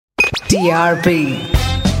TRP.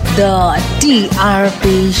 The TRP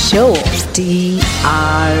Show.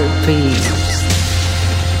 TRP.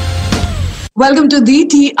 Welcome to the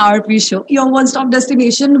TRP Show, your one-stop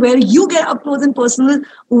destination where you get up close and personal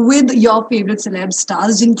with your favorite celeb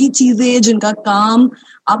stars, जिनकी चीजें, जिनका काम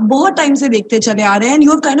आप बहुत time से देखते चले आ रहे हैं, and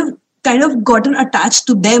you have kind of gotten attached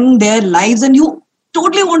to them, their lives, and you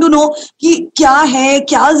totally want to know कि क्या है,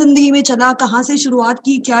 क्या जिंदगी में चला, कहाँ से शुरुआत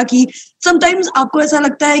की, क्या की. Sometimes आपको ऐसा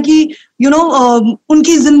लगता है कि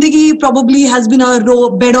उनकी जिंदगी probably has been a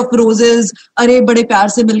bed of roses. अरे बड़े प्यार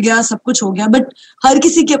से मिल गया, सब कुछ हो गया. But हर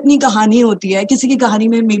किसी की अपनी कहानी होती है. किसी की कहानी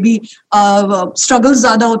में maybe struggles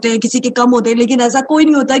ज्यादा होते हैं, किसी के कम होते हैं, लेकिन ऐसा कोई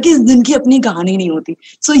नहीं होता कि जिनकी अपनी कहानी नहीं होती.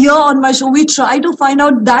 So here on my show we try to find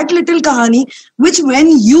out that little kahani which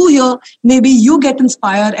when you hear maybe you get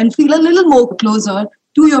inspired and feel a little more closer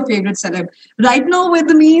to your favorite celeb. Right now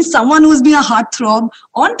with me, someone who's been a heartthrob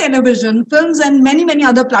on television, films and many, many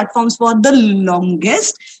other platforms for the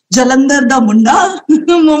longest. Jalandhar the Munda,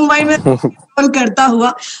 Mumbai mein karta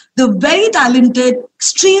hua. The very talented,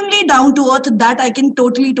 extremely down to earth that I can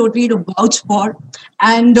totally vouch for.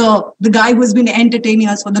 And the guy who's been entertaining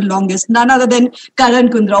us for the longest, none other than Karan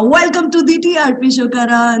Kundra. Welcome to the TRP Show,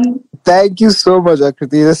 Karan. Thank you so much,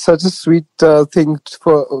 Akriti. It's such a sweet thing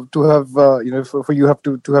to have, for you have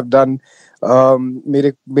to have done.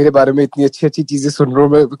 मेरे बारे में इतनी अच्छी चीजें सुन रहा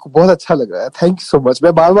हूँ, मेरे को बहुत अच्छा लग रहा है. Thank you so much.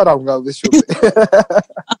 मैं बार-बार आऊँगा इस शो पे.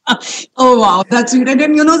 Oh wow, that's sweet.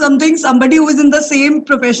 And somebody who is in the same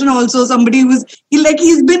profession also, somebody who's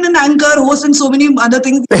he's been an anchor, host, and so many other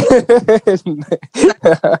things.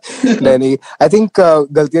 नहीं. I think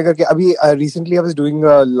गलतियाँ करके अभी recently I was doing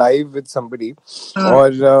a live with somebody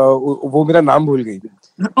और वो मेरा नाम भूल गई.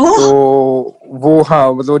 तो वो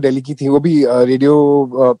मतलब दिल्ली की थी, वो भी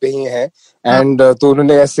रेडियो पे ही है. एंड तो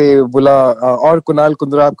उन्होंने ऐसे बोला, और कुणाल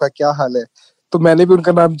कुंद्रा आपका क्या हाल है? तो मैंने भी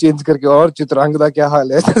उनका नाम चेंज करके, और चित्रांगदा क्या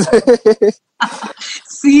हाल है?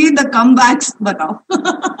 See the comebacks, बताओ.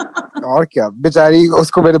 और क्या, बेचारी,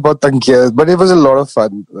 उसको मैंने बहुत तंग किया. But it was a lot of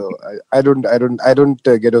fun. I don't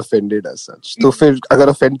get offended as such. तो फिर अगर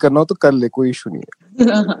offend करना हो तो कर ले, कोई इशू नहीं है.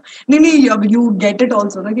 नहीं, अब you get it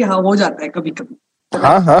also ना कि हाँ हो जाता है कभी-कभी.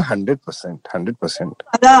 हाँ 100%.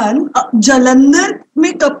 जलंधर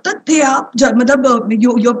में कब तक थे आप? मतलब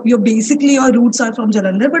you basically your roots are from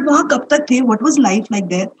Jalandhar, but वहाँ कब तक थे? What was life like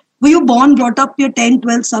there? Were you born, brought up, your 10th,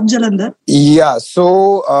 12th sub Jalandhar? Yeah,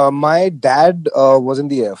 so my dad was in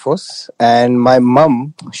the Air Force, and my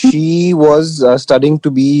mum, she was studying to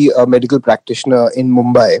be a medical practitioner in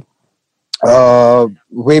Mumbai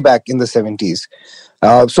way back in the 70s.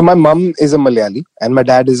 So my mum is a Malayali and my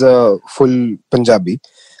dad is a full Punjabi.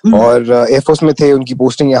 और air force में थे, उनकी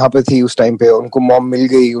posting यहाँ पे थी उस time पे. उनको मॉम मिल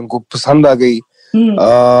गई, उनको पसंद आ गई.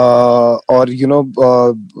 और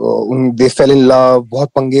they fell in love. बहुत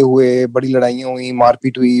पंगे हुए, बड़ी लड़ाइयाँ हुई,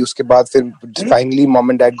 मारपीट हुई. उसके बाद फिर finally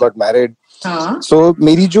mom and dad got married. So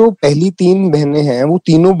मेरी जो पहली 3 बहनें हैं वो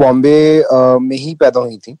तीनों बॉम्बे में ही पैदा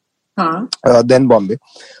हुई थी. Then Bombay.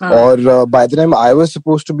 Or by the time I was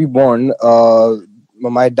supposed to be born,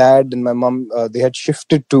 my dad and my mom, they had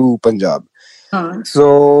shifted to Punjab.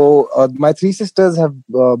 So my 3 sisters have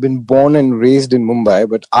been born and raised in Mumbai,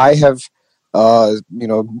 but I have, I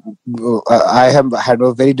have had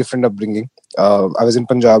a very different upbringing. I was in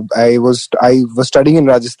Punjab. I was studying in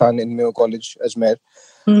Rajasthan in Mayo College, Ajmer,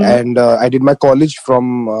 and I did my college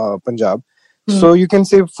from Punjab. So you can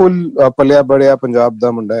say full palya badaya Punjab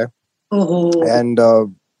da munda hai.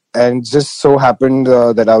 And just so happened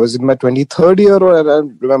that I was in my 23rd year, or I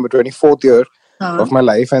remember 24th year of my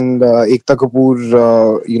life, and Ekta Kapoor,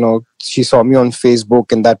 she saw me on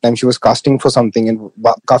Facebook, and that time she was casting for something, and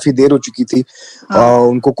काफी देर हो चुकी थी,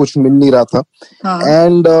 उनको कुछ मिल नहीं रहा था.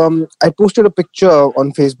 And I posted a picture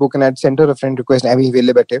on Facebook and I had sent her a friend request, Amy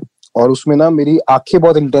वेले बैठे, और उसमें ना मेरी आंखें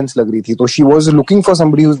बहुत intense लग रही थी. तो she was looking for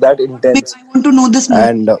somebody who's that intense. I want to know this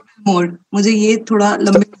more. मुझे ये थोड़ा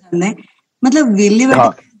लंबे जानना है. मतलब वेले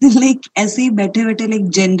बैठे लाइक ऐसे ही बैठे लाइक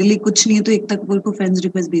जनरली कुछ नहीं है तो एकता कपूर को फ्रेंड्स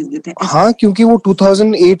रिक्वेस्ट भेज देते हैं. हाँ, क्योंकि वो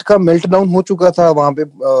 2008 का मेल्ट डाउन हो चुका था वहां पे.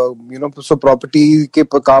 सो प्रॉपर्टी के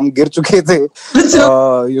काम गिर चुके थे.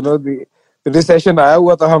 रिसेशन आया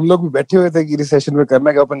हुआ था. हम लोग भी बैठे हुए थे कि रिसेशन में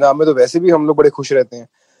करना क्या. पंजाब में तो वैसे भी हम लोग बड़े खुश रहते हैं.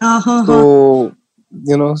 तो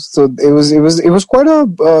so it was quite a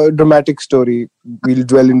dramatic story. We'll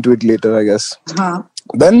dwell into it later, I guess.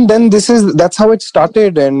 Then that's how it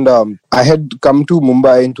started, and I had come to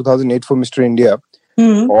Mumbai in 2008 for Mr. India.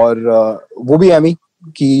 और वो भी एमी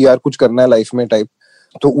कि यार कुछ करना है लाइफ में type.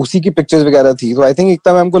 तो उसी की पिक्चर्स वगैरह थी. तो आई थिंक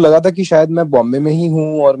एकता मैम को लगा था कि शायद मैं बॉम्बे में ही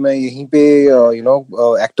हूँ और मैं यहीं पे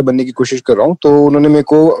एक्टर बनने की कोशिश कर रहा हूँ. तो उन्होंने मेरे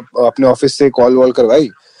को अपने ऑफिस से कॉल वॉल करवाई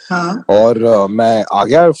हाँ. और मैं आ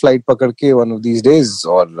गया फ्लाइट पकड़ के one of these days,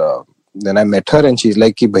 और then I met her and she's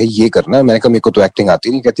like कि भाई ये करना है. मैंने कहा मेरे को तो एक्टिंग आती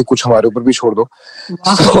नहीं. कहती कुछ हमारे ऊपर भी छोड़ दो.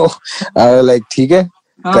 So I was like ठीक है,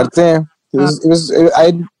 करते हैं. It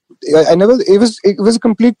was a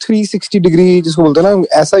complete 360 degree जिसको बोलते हैं ना,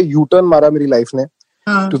 ऐसा U-turn मारा मेरी लाइफ ने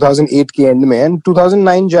 2008 के एंड में, and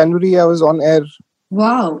 2009 January I was on air.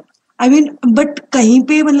 Wow. I mean, but कहीं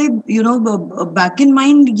पे मतलब you know back in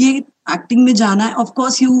mind ये एक्टिंग में जाना है. Of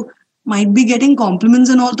course you might be getting compliments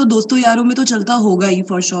and all, तो दोस्तों यारों में तो चलता होगा ही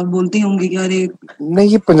for sure. बोलते होंगे कि अरे नहीं,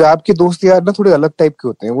 ये पंजाब के दोस्त यार ना थोड़े अलग टाइप के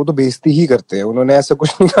होते हैं. वो तो बेइज्जती ही करते हैं. उन्होंने ऐसा कुछ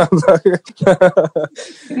नहीं कहा.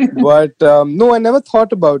 But no, I never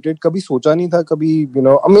thought about it. कभी सोचा नहीं था. कभी you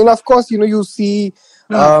know, I mean, of course, you know, you see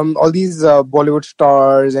all these Bollywood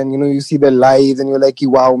stars and you know, you see their lives and you're like,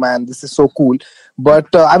 wow man, this is so cool.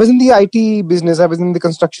 But I was in the IT business, I was in the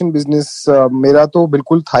construction business. मेरा तो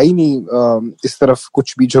बिल्कुल था ही नहीं इस तरफ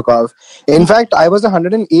कुछ भी झुकाव. In fact, I was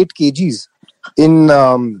 108 kgs in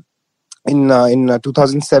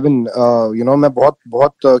 2007. You know, मैं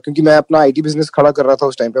बहुत क्योंकि मैं अपना IT business खड़ा कर रहा था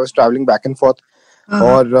उस टाइम पे. I was traveling back and forth.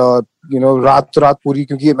 और you know, रात पूरी,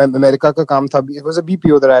 क्योंकि अमेरिका का काम था. It was a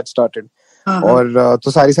BPO that I had started. और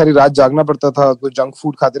तो सारी रात जागना पड़ता था. तो जंक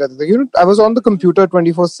फूड खाते रहते थे. You know, I was on the computer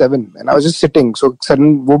 24/7 and I was just sitting. So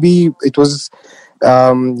sudden वो भी it was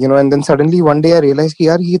you know, and then suddenly one day I realized कि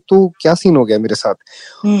यार ये तो क्या सीन हो गया मेरे साथ.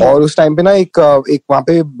 और उस टाइम पे ना एक वहाँ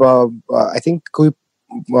पे I think कोई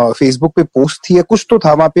फेसबुक पे पोस्ट थी या कुछ तो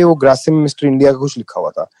था. वहाँ पे वो ग्रासिम मिस्टर इंडिया का कुछ लिखा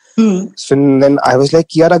हुआ था. So then I was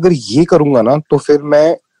like यार अगर ये करूंगा ना तो फिर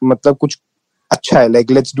मैं मतलब कुछ अच्छा है,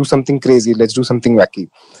 like let's do something crazy, let's do something wacky.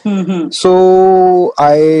 So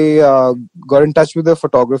I got in touch with a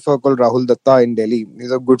photographer called Rahul Datta in Delhi.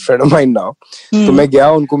 He's a good friend of mine now. तो मैं गया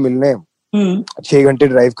उनको मिलने 6 घंटे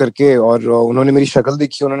ड्राइव करके, और उन्होंने मेरी शक्ल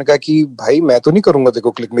देखी. उन्होंने कहा कि भाई मैं तो नहीं करूंगा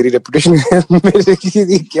देखो क्लिक, मेरी रेपुटेशन मेरे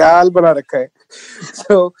की क्या हाल बना रखा है.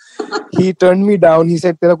 So he turned me down. He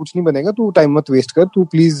said तेरा कुछ नहीं बनेगा, तू टाइम मत वेस्ट कर, तू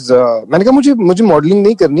प्लीज. मैंने कहा मुझे मॉडलिंग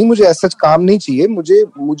नहीं करनी, मुझे ऐसा काम नहीं चाहिए.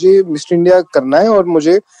 मुझे मिस्टर इंडिया करना है और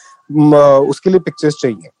मुझे उसके लिए पिक्चर्स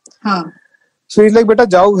चाहिए. So he's like बेटा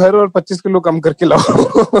जाओ घर और 25 किलो कम करके लाओ.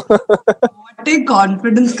 What a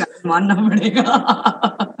confidence का मानना पड़ेगा.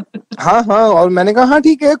 हाँ. और मैंने कहा हाँ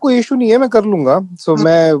ठीक है, कोई इशू नहीं है, मैं कर लूंगा. So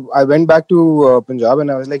I went back to Punjab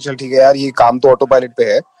and I was like चल ठीक है यार, ये काम तो ऑटो पायलट पे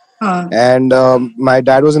है. And my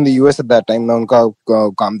dad was in the US at that time. मैं उनका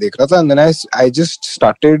काम देख रहा था. And then I just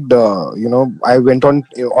started you know, I went on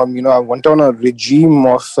you know, I went on a regime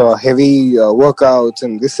of heavy workouts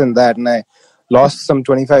and this and that, and I lost some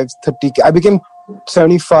 25-30. I became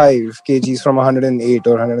 75 kgs from 108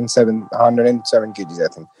 or 107 kgs I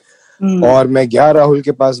think. और मैं गया राहुल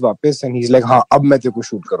के पास वापस, and he's like हाँ अब मैं तेरे को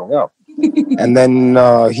शूट करूंगा. And then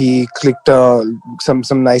he clicked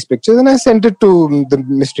some nice pictures and I sent it to the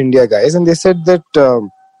Mr. India guys, and they said that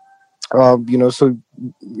you know, so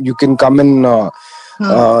you can come in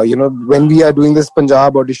you know, when we are doing this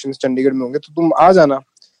Punjab auditions Chandigarh में होंगे तो तुम आ जाना.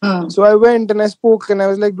 So I went and I spoke and I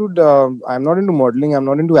was like, dude, I'm not into modeling, I'm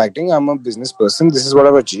not into acting, I'm a business person. This is what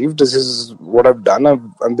I've achieved, this is what I've done.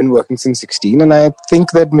 I've been working since 16 and I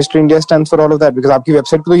think that Mr. India stands for all of that, because आपकी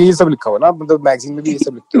website पे तो यही सब लिखा हुआ ना, मतलब magazine में भी ये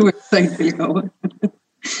सब लिखा हुआ. वेबसाइट पे लिखा हुआ.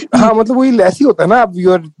 हाँ मतलब वही ऐसी होता है ना, आप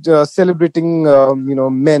you are celebrating you know,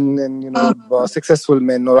 men and you know successful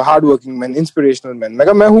men or hardworking men, inspirational men.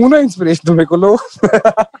 मैं हूँ ना inspirational, मेरे को लो.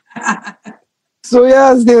 So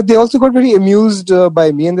yeah, they also got very amused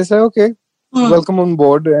by me and they said, okay, welcome on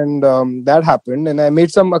board. And that happened. And I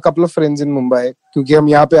made a couple of friends in Mumbai, क्योंकि हम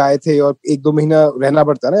यहाँ पे आए थे और 1-2 महीना रहना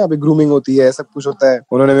पड़ता है ना, यहाँ पे ग्रूमिंग होती है, सब कुछ होता है.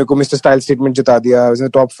 उन्होंने मेरे को मिस्टर स्टाइल स्टेटमेंट जिता दिया. I was in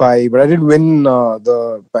the top 5, but I didn't win the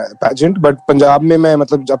pageant. But Punjab में मैं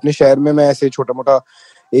मतलब अपने शहर में मैं ऐसे छोटा मोटा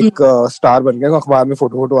एक स्टार बन गया. अखबार में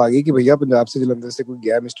फोटो आ गई कि भैया पंजाब से जलंधर से कोई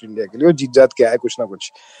गया मिस्टर इंडिया के लिए और जीत जात क्या है कुछ ना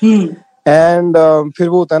कुछ. एंड फिर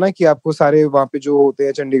वो होता है ना कि आपको सारे वहाँ पे जो होते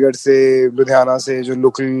हैं चंडीगढ़ से, लुधियाना से, जो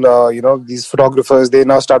local you know these photographers, they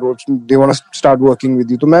want to start working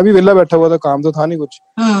with you. तो मैं भी वेला बैठा हुआ था, काम तो था नहीं कुछ,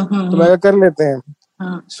 तो मैं कर लेते हैं.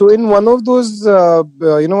 सो in one of those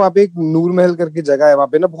you know, वहाँ पे एक नूर महल करके जगह है, वहाँ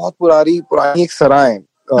पे ना बहुत पुरानी एक सराय है,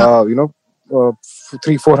 यू नो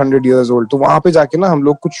 300-400 years old. तो वहाँ पे जाके ना हम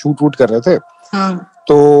लोग कुछ शूट वूट कर रहे थे.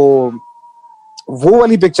 तो वो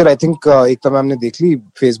वाली picture I think Ekta ma'am ने देख ली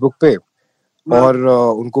फेसबुक पे और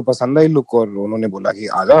उनको पसंद आई लुक और उन्होंने बोला कि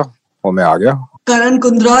आ जा, और मैं आ गया. करण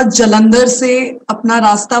कुंद्रा जलंधर से अपना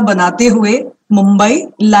रास्ता बनाते हुए Mumbai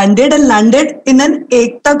landed in an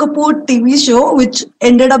Ekta Kapoor TV show which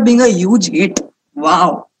ended up being a huge hit.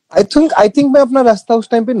 Wow. I think मैं अपना रास्ता उस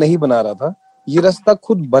टाइम पे नहीं बना रहा था. ये रास्ता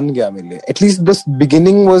खुद बन गया मेरे लिए. At least this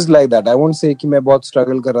beginning was like that. I won't say कि मैं बहुत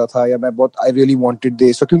स्ट्रगल कर रहा था या मैं बहुत I really wanted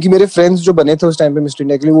this. So, क्योंकि मेरे फ्रेंड्स जो बने थे उस टाइम पे मिस्टर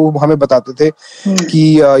इंडिया के लिए, वो हमें बताते थे कि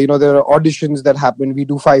you know there are auditions that happen. We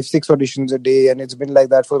do 5-6 auditions a day and it's been like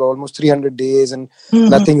that for almost 300 days and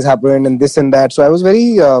nothing's happened and this and that. So I was very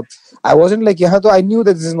I wasn't like yeah, so I knew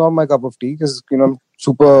that this is not my cup of tea because you know I'm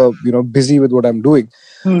super busy with what I'm doing.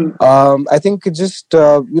 I think it just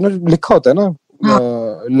लिखा होता है ना,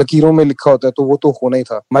 लकीरों में लिखा होता है, तो वो तो होना ही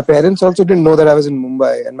था. My parents also didn't know that I was in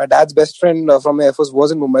Mumbai and my dad's best friend from Air Force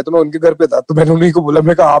was in Mumbai. तो मैं उनके घर पे था, तो मैंने उन्हीं को बोला,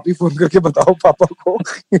 मैं कहा आप ही फोन करके बताओ पापा को,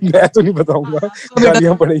 मैं तो नहीं बताऊंगा,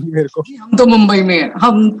 गालियां पड़ेंगी मेरे को. हम तो मुंबई में हैं,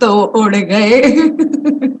 हम तो उड़ गए.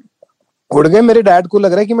 मेरे डैड को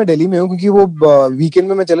लग रहा है कि मैं दिल्ली में हूँ, क्योंकि वो वीकेंड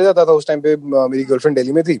में मैं चले जाता था. उस टाइम पे मेरी गर्लफ्रेंड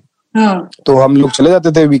दिल्ली में थी. तो हम लोग चले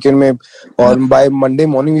जाते थे वीकेंड में, और by Monday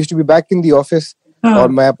morning used to be back in the office. और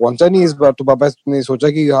मैं पहुंचा नहीं इस बार, तो पापा ने सोचा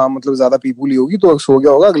कि हाँ मतलब ज्यादा पीपुल ही होगी तो सो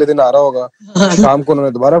गया होगा, अगले दिन आ रहा होगा. शाम को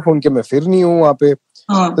उन्होंने दोबारा फोन किया, मैं फिर नहीं हूँ वहाँ पे.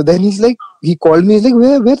 So then he's like, he called me, he's like,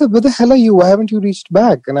 where the hell are you? Why haven't you reached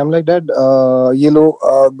back? And I'm like, Dad, ये लो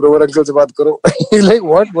Grover uncle से बात करो. He's like,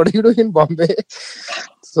 what are you doing in Bombay?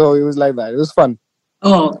 So it was like that. It was fun.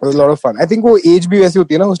 It was a lot of fun. I think वो as भी वैसी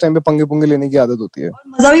होती है ना, उस टाइम पे पंगे पुंगे लेने की आदत होती है.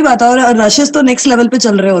 मजा भी आता है, और रशेस तो नेक्स्ट लेवल पे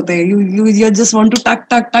चल रहे होते हैं. You just want to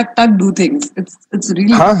टक do things. It's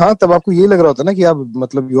really. हाँ, तब आपको ये लग रहा होता है ना कि आप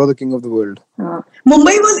मतलब you are the king of the world.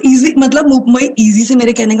 Mumbai was easy, मतलब मुंबई easy से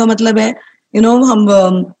मेरे कहने का मतलब है, हम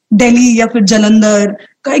दिल्ली या फिर जलंधर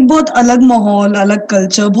का एक बहुत अलग माहौल, अलग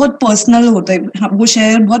कल्चर, बहुत पर्सनल होता है. वो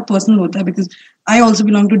शहर बहुत पर्सनल होता है, because I also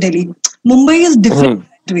belong to Delhi. Mumbai is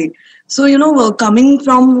different way. So, coming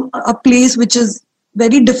from a place which is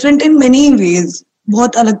very different in many ways,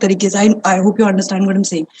 बहुत अलग तरीके से. I hope you understand what I'm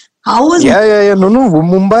saying. How was? Yeah. No.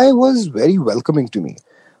 Mumbai was very welcoming to me.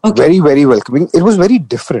 Okay. Very, very welcoming. It was very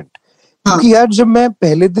different. क्योंकि यार जब मैं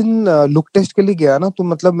पहले दिन लुक टेस्ट के लिए गया ना, तो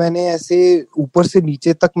मतलब मैंने ऐसे ऊपर से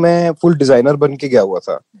नीचे तक मैं फुल डिजाइनर बन के गया हुआ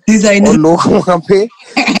था. डिजाइनर, और लोग वहाँ पे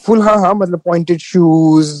फुल हाँ मतलब pointed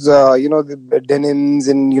shoes, denims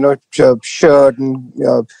and shirt,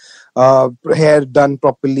 hair done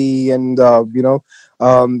properly and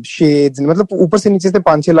shades, मतलब ऊपर से नीचे से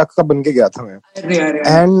 5-6 लाख का बन के गया था मैं.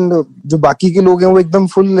 एंड जो बाकी के लोग हैं वो एकदम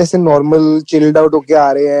फुल ऐसे नॉर्मल चिल्ड आउट होके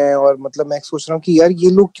आ रहे हैं, और मतलब मैं सोच रहा हूँ कि यार ये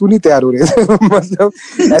लोग क्यों नहीं तैयार हो रहे थे. मतलब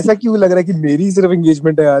ऐसा क्यों लग रहा है कि मेरी सिर्फ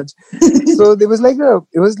एंगेजमेंट है आज. So it was like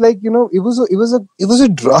it was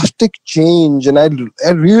a drastic change, and I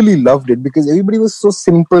really loved it because everybody was so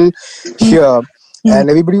simple here and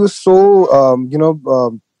everybody was so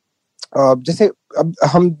जैसे अब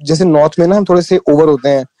हम जैसे नॉर्थ में ना हम थोड़े से ओवर होते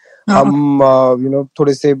हैं, हम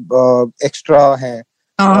थोड़े से एक्स्ट्रा हैं.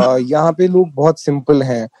 यहाँ पे लोग बहुत सिंपल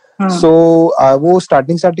हैं. सो वो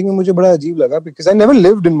स्टार्टिंग में मुझे बड़ा अजीब लगा, because I never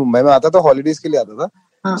lived in Mumbai. मैं आता था हॉलीडेज के लिए आता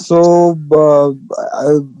था. So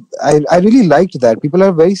I really liked that. People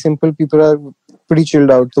are very simple, people are pretty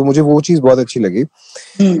chilled out. तो मुझे वो चीज बहुत अच्छी लगी.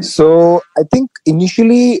 So I think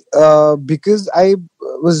initially because I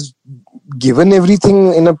was given everything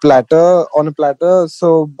on a platter,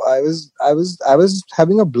 so I was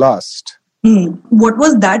having a blast. What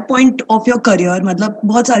was that point of your career? मतलब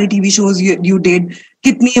बहुत सारे TV shows you did.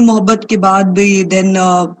 कितनी मोहब्बत के बाद भी, then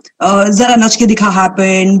जरा नच के दिखा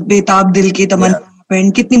happened, बेताब दिल के तमन्ना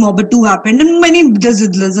happened, कितनी मोहब्बत 2 happened, and many,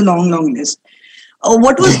 there's a long list.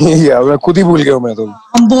 What was? Yeah, मैं खुद ही भूल गया मैं तो.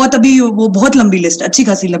 हम बहुत अभी वो बहुत लंबी लिस्ट, अच्छी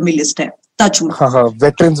खासी लंबी लिस्ट है. हाँ,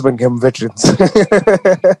 वेटरन्स बन गए हम, veterans.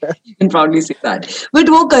 You can proudly say that. But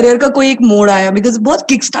वो करियर का कोई एक मोड़ आया, because बहुत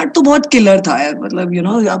किक स्टार्ट तो बहुत किलर था यार.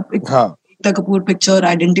 मतलब आप एकता कपूर पिक्चर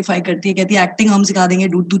आइडेंटिफाई करती है, कहती है एक्टिंग हम सिखा देंगे,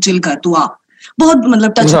 डूड तू चिल कर, तू आ. बहुत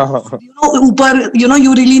मतलब टच ऊपर,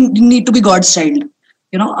 you really need to be God's child.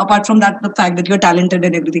 Apart from that, the fact that you're talented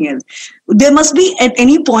and everything else, there must be at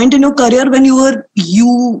any point in your career when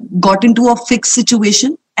you got into a fixed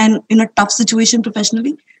situation and in a tough situation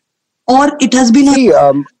professionally, or it has been.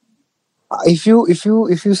 If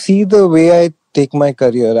you see the way I take my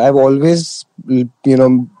career, I've always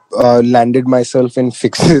landed myself in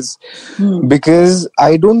fixes because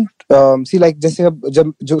I don't see like जैसे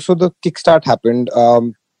so the kickstart happened.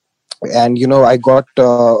 And I got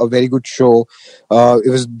a very good show. It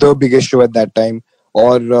was the biggest show at that time.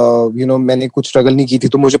 और मैंने कुछ struggle नहीं की थी,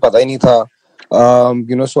 तो मुझे पता ही नहीं था.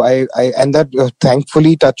 So I and that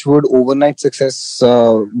thankfully, touchwood, overnight success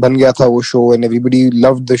बन गया था वो show, and everybody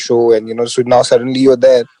loved the show, and so now suddenly you're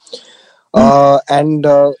there. And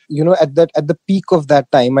at the peak of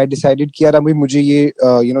that time, I decided कि यार अभी मुझे ये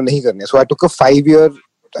नहीं करने. So I took a 5-year,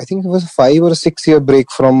 I think it was a 5 or 6-year break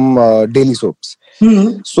from daily soaps.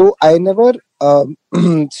 So I never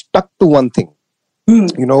stuck to one thing.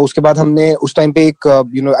 You know, उसके बाद हमने उस टाइम पे एक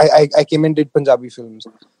you know I came and did Punjabi films.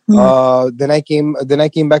 Then I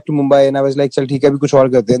came back to Mumbai and I was like चल ठीक है अभी कुछ और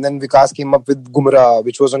करते हैं. And then Vikas came up with Gumrah,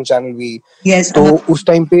 which was on Channel V. Yes. तो उस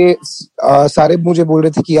टाइम पे सारे मुझे बोल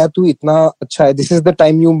रहे थे कि यार तू इतना अच्छा है. This is the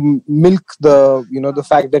time you milk the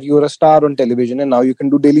fact that you are a star on television and now you can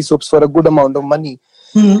do daily soaps for a good amount of money.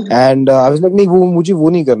 And I was like नहीं मुझे वो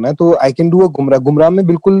नहीं करना है. तो I can do a Gumrah में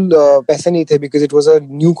बिल्कुल पैसे नहीं थे because it was a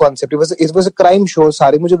new concept. It was a crime show.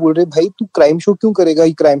 सारे मुझे बोल रहे भाई तू crime show क्यों करेगा?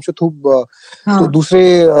 ये crime show तो दूसरे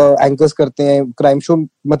एंकर्स करते हैं. क्राइम शो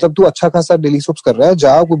मतलब तू अच्छा खासा डेली सोप्स कर रहा है,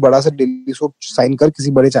 जा कोई बड़ा सा डेली सोप साइन कर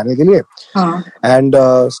किसी बड़े चैनल के लिए and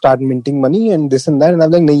start minting money and this and that. And I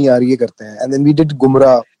was like नहीं यार ये करते हैं. And then we did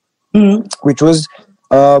Gumrah, which was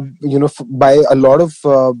by a lot of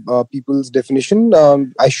people's definition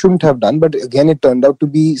I shouldn't have done, but again it turned out to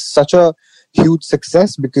be such a huge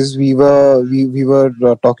success because we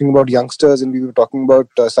were talking about youngsters and we were talking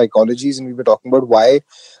about psychologies and we were talking about why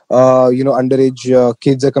underage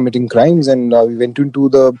kids are committing crimes, and we went into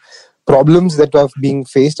the problems that are being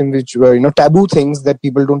faced and which were taboo things that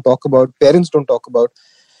people don't talk about, parents don't talk about.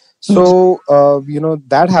 So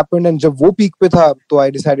that happened, and जब वो peak पे था तो I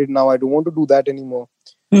decided now I don't want to do that anymore.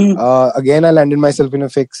 Again I landed myself in a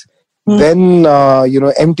fix. Then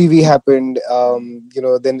MTV happened,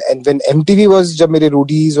 then and when MTV was जब मेरे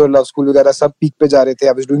Roadies और Love School वगैरह सब peak पे जा रहे थे,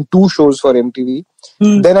 I was doing 2 shows for MTV.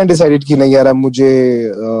 Then I decided कि नहीं यार अब मुझे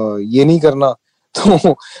ये नहीं करना.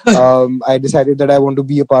 So I decided that I want to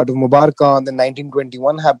be a part of Mubarka, and then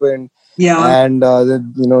 1921 happened. Yeah. And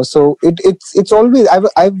so it's always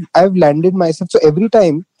I've landed myself. So every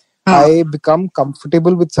time I become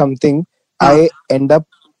comfortable with something, I end up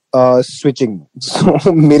switching. So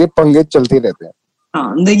मेरे पंगे चलते रहते हैं.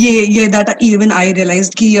 ये that even I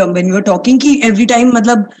realized कि when you were talking कि every time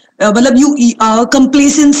मतलब you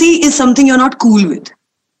complacency is something you're not cool with,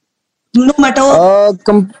 no matter.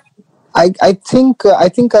 I think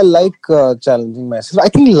I like challenging myself. I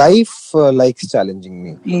think life likes challenging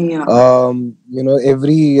me. Yeah.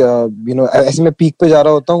 Every ऐसे मैं peak पे जा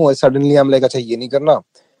रहा होता हूँ, suddenly I'm like अच्छा ये नहीं करना.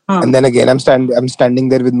 And then again I'm standing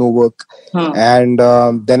there with no work. And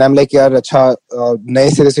then I'm like यार अच्छा नए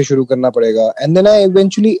सिरे से शुरू करना पड़ेगा. And then I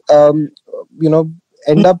eventually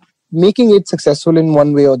end up making it successful in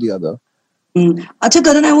one way or the other. अच्छा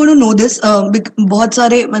Karan, I want to know this. बहुत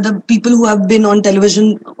सारे मतलब people who have been on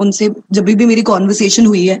television, उनसे जब भी मेरी conversation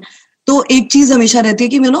हुई है तो एक चीज हमेशा रहती है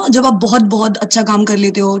कि जब आप बहुत बहुत अच्छा काम कर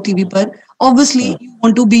लेते हो टीवी पर, obviously you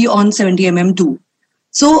want to be on 70mm too.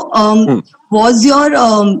 So was your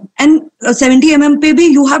and 70mm पे भी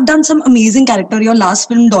you have done some amazing character. Your last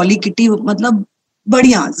film Dolly Kitty मतलब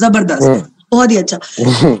बढ़िया जबरदस्त बहुत ही अच्छा.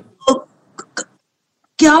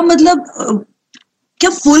 क्या मतलब क्या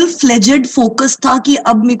फुल फ्लेजेड फोकस था कि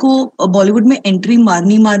अब मेरे को बॉलीवुड में एंट्री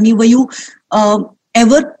मारनी? Were you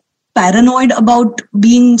ever paranoid about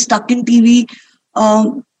being stuck in TV,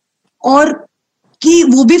 और कि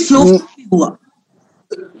वो भी फ्लो हुआ?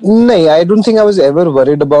 नहीं, I don't think I was ever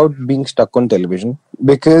worried about being stuck on television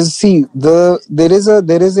because see there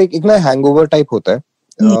is एक ना hangover type होता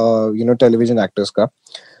है television actors का,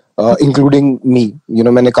 including me.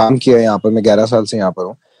 मैंने काम किया है यहाँ पर, मैं 11 साल से यहाँ पर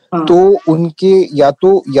हूँ. तो उनके या तो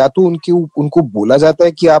उनको बोला जाता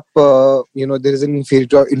है कि आप there is an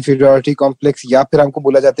inferiority complex, या फिर हमको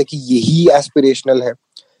बोला जाता है कि यही aspirational है.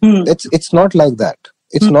 It's not like that.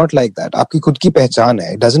 It's not like that. आपकी खुद की पहचान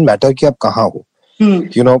है. It doesn't matter कि आप कहाँ हो.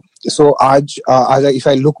 So आज if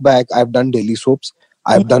I look back, I've done daily soaps,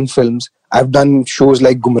 I've done films, I've done shows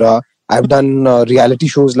like Gumrah, I've done reality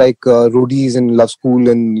shows like Roadies and Love School,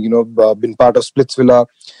 and been part of Splitsvilla.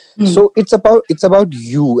 So it's about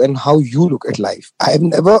you and how you look at life. I have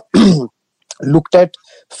never looked at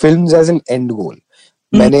films as an end goal.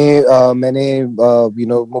 मैंने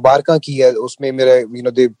मुबारका की है, उसमें मेरे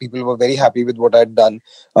people were very happy with what I had done.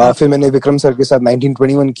 फिर मैंने Vikram sir के साथ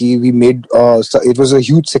 1921 की, we made it was a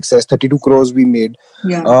huge success, 32 crores we made.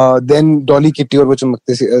 Then Dolly Kitty और वो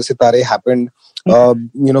चमकते सितारे happened.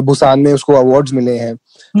 बुसान में उसको awards मिले हैं.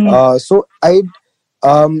 So I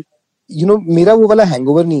मेरा वो वाला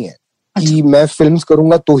हैंगओवर नहीं है कि मैं फिल्म्स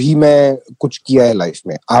करूंगा तो ही मैं कुछ किया है लाइफ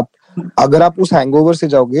में. अगर आप उस हैंगओवर से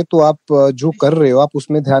जाओगे तो आप जो कर रहे हो आप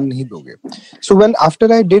उसमें ध्यान नहीं दोगे. So when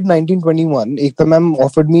after I did 1921, एक तो ma'am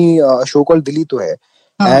offered me a show called Delhi तो है,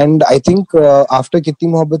 and I think after कितनी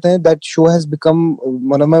मोहब्बत है, that show has become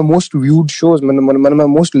one of my most viewed shows, one of my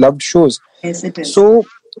most loved shows. Yes, it is. So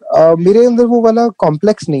मेरे अंदर वो वाला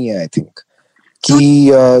कॉम्प्लेक्स नहीं है, आई थिंक कि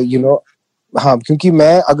हाँ, क्योंकि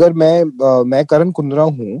मैं करण कुंद्रा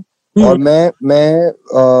हूँ और मैं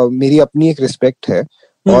मेरी अपनी एक रिस्पेक्ट है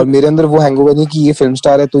और मेरे अंदर वो हैंगओवर नहीं कि ये फिल्म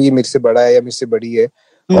स्टार है तो ये मेरे से बड़ा है या मेरे से बड़ी है,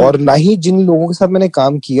 और ना ही जिन लोगों के साथ मैंने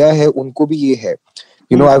काम किया है उनको भी ये है.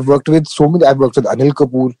 You know, I've worked with so many. I've worked with Anil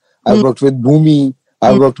Kapoor. I've worked with Bhumi.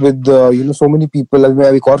 I've worked with so many people. अभी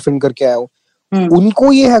मैं एक और फिल्म करके आया हूँ.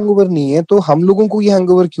 उनको ये हैंगओवर नहीं है, तो हम लोगों को ये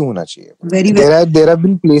हैंगओवर क्यों होना चाहिए? There have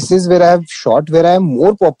been places where I have shot where I am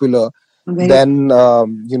more popular than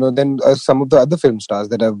than some of the other film stars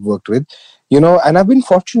that I've worked with. And I've been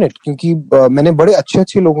fortunate क्योंकि मैंने बड़े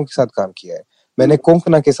अच्छे लोगों के साथ काम किया है. मैंने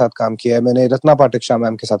कोंकणा के साथ काम किया है, मैंने रत्ना पाठक शाह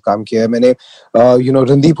मैम के साथ काम किया है, मैंने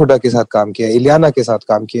रणदीप हुड्डा के साथ काम किया है, इलियाना के साथ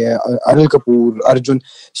काम किया है, अनिल कपूर, अर्जुन.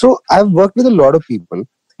 सो I have worked with a lot of people.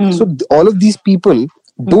 So all of these people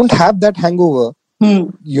don't have that hangover.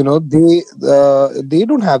 They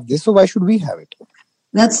don't have this, so why should we have it?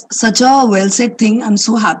 That's such a well said thing. I'm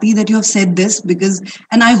so happy that you have said this,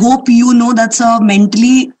 and I hope that's a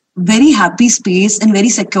mentally very happy space and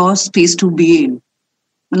very secure space to be in.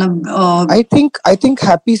 I think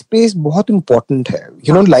happy space बहुत important है.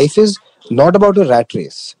 Life is not about a rat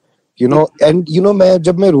race.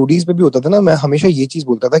 जब मैं Roadies पे भी होता था ना, मैं हमेशा ये चीज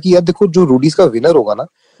बोलता था कि यार देखो, जो रोडीज का विनर होगा ना,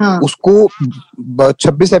 उसको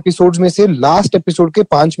 26 एपिसोड्स में से लास्ट एपिसोड के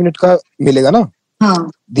 5 मिनट का मिलेगा ना.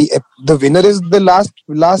 The winner is the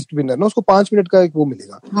last winner ना, उसको 5 मिनट का वो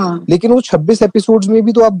मिलेगा. लेकिन वो 26 एपिसोड्स में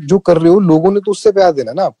भी तो आप जो कर रहे हो, लोगों ने तो उससे प्यार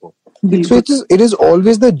देना ना आपको. So it is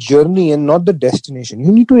always the journey and not the destination.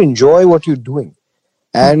 You need to enjoy what you're doing.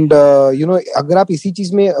 And अगर आप इसी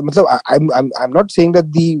चीज में, मतलब I'm not saying that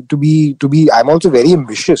to be I'm also very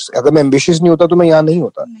ambitious. अगर मैं ambitious नहीं होता तो मैं यहाँ नहीं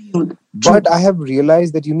होता. But I have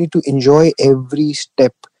realized that you need to enjoy every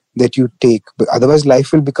step that you take. Otherwise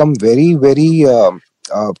life will become very very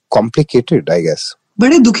complicated, I guess.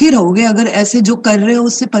 बड़े दुखी रहोगे अगर ऐसे जो कर रहे हो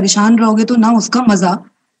उससे परेशान रहोगे, तो ना उसका मजा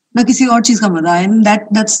ना किसी और चीज का मजा है. And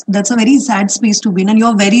that's a very sad space to be in. And you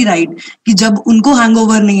are very right कि जब उनको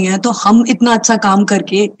हैंगओवर नहीं है, तो हम इतना अच्छा काम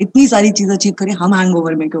करके इतनी सारी चीज अचीव करें, हम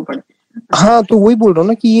हैंगओवर में क्यों पड़े? हाँ, तो वही बोल रहा हूँ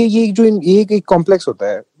ना कि ये जो एक कॉम्प्लेक्स होता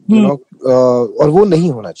है, और वो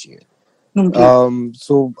नहीं होना चाहिए.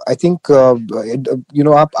 So I think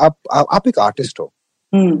आप एक आर्टिस्ट हो,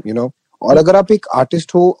 और अगर आप एक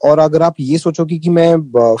आर्टिस्ट हो और अगर आप ये सोचो कि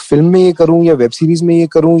मैं फिल्म में ये करूं या वेब सीरीज में ये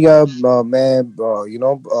करूं या मैं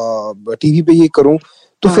टीवी पे ये करूं,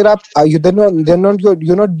 तो फिर आप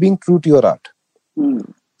you're not being true to your art.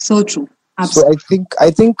 So true. So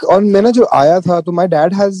I think और मैं ना जो आया था, तो my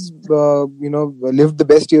dad has lived the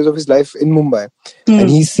best years of his life in Mumbai, and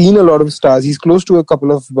he's seen a lot of stars. He's close to a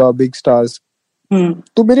couple of big stars.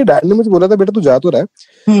 तो मेरे dad ने मुझे बोला था, बेटा तू जा तो रहा है,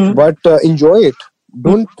 but enjoy it.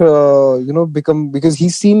 Don't become, because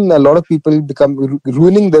he's seen a lot of people become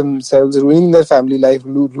ruining themselves, ruining their family life,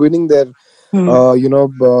 ruining their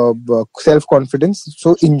self confidence.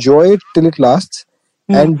 So enjoy it till it lasts,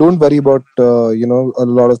 and don't worry about a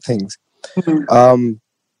lot of things.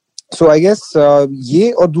 So I guess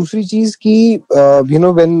ये, और दूसरी चीज की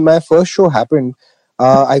when my first show happened,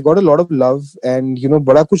 I got a lot of love and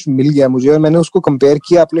बड़ा कुछ मिल गया मुझे, और मैंने उसको कंपेयर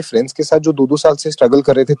किया अपने फ्रेंड्स के साथ जो 2-2 साल से स्ट्रगल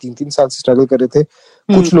कर रहे थे, 3-3 साल से स्ट्रगल कर रहे थे.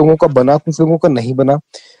 कुछ लोगों का बना, कुछ लोगों का नहीं बना,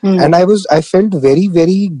 and I felt very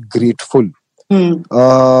very grateful.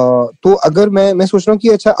 तो अगर मैं सोच रहा हूँ कि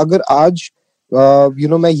अच्छा, अगर आज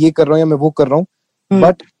मैं ये कर रहा हूँ या मैं वो कर रहा हूँ,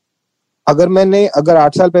 बट अगर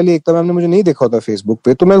 8 साल पहले एकता मैम ने मुझे नहीं देखा होता फेसबुक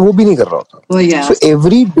पे, तो मैं वो भी नहीं कर रहा होता. So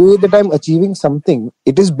every day that I'm achieving something,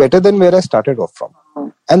 it is better than where I started off from.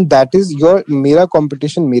 And that is मेरा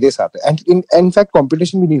competition मेरे साथ है. And in fact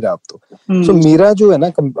competition भी नहीं रहा अब तो. So मेरा जो है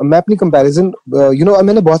ना, मैं अपनी comparison,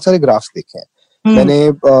 मैंने बहुत सारे ग्राफ्स देखे हैं. मैंने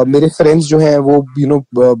मेरे फ्रेंड्स जो हैं वो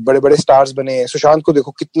बड़े बड़े स्टार्स बने हैं. सुशांत को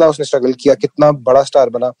देखो कितना उसने स्ट्रगल किया, कितना बड़ा स्टार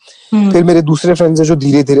बना. फिर मेरे दूसरे फ्रेंड्स हैं जो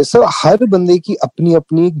धीरे धीरे, सब हर बंदे की अपनी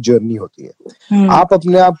अपनी एक जर्नी होती है. आप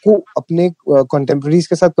अपने आप को अपने कंटेम्पररीज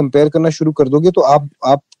के साथ कंपेयर करना शुरू कर दोगे, तो आप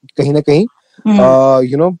कहीं ना कहीं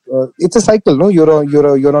it's a cycle, no?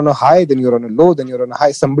 You're on a high, then you're on a low, then you're on a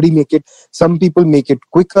high. Some people make it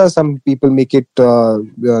quicker, some people make it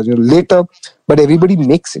later, but everybody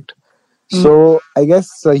makes it. So I guess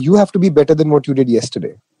you have to be better than what you did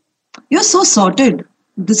yesterday. You're so sorted.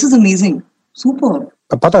 This is amazing. Super.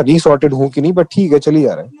 पता नहीं sorted हूँ कि नहीं, but ठीक है, चली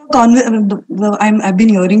जा रहा है. I've been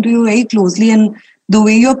hearing to you very closely, and the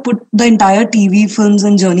way you have put the entire TV films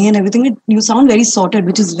and journey and everything, you sound very sorted,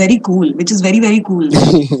 which is very cool. Which is very very cool.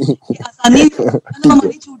 आसानी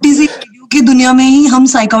हमारी छोटी सी video की दुनिया में ही हम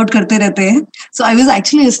साइक out करते रहते हैं. So I was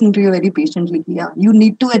actually listening to you very patiently. Yeah, you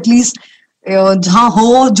need to at least जहाँ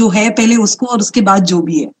हो जो है पहले उसको, और उसके बाद जो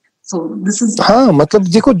भी है. So this is. हाँ, मतलब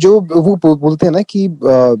देखो, जो वो बोलते हैं ना कि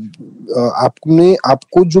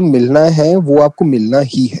आपको जो मिलना है वो आपको मिलना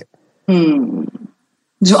ही है.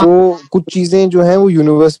 जो So कुछ चीजें जो हैं वो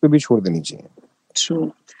यूनिवर्स पे भी छोड़ देनी चाहिए.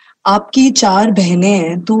 ट्रू. आपकी 4 बहनें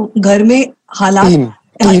हैं तो घर में हालात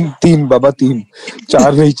तीन बाबा, 3,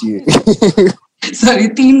 4 नहीं चाहिए. सॉरी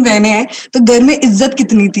 3 बहनें हैं तो घर में इज्जत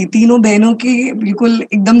कितनी थी? तीनों बहनों की बिल्कुल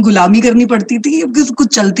एकदम गुलामी करनी पड़ती थी या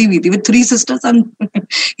कुछ चलती भी थी? विद 3 सिस्टर्स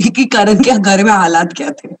के कारण क्या घर में हालात क्या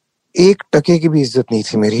थे? 1% की भी इज्जत नहीं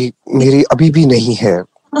थी मेरी अभी भी नहीं है.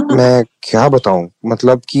 मैं क्या बताऊं,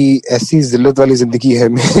 मतलब कि ऐसी जिल्लत वाली जिंदगी है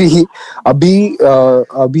मेरी. अभी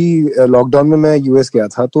लॉकडाउन में मैं यूएस गया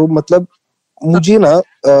था, तो मतलब मुझे ना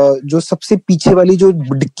जो सबसे पीछे वाली जो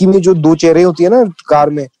डिक्की में जो 2 चेयरें होती है ना कार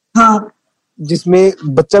में, हाँ, जिसमें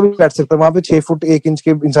बच्चा भी बैठ सकता है, वहां पे 6 फुट 1 इंच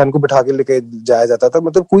के इंसान को बिठा के लेके जाया जाता था.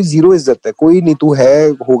 मतलब कोई जीरो इज्जत है, कोई नहीं. तू है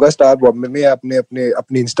होगा स्टार बॉम्बे में या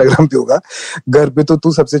अपने इंस्टाग्राम पे होगा, घर पे तो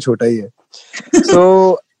तू सबसे छोटा ही है.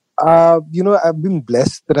 सो I've been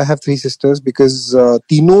blessed that I have 3 sisters because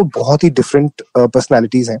तीनों बहुत ही different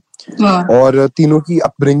personalities हैं, और तीनों की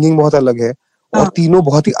upbringing बहुत अलग है, और तीनों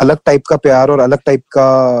बहुत ही अलग टाइप का प्यार और अलग टाइप का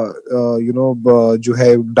जो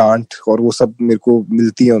है डांट और वो सब मेरे को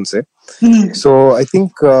मिलती है उनसे. So I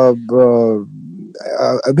think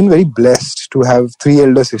I've been very blessed to have 3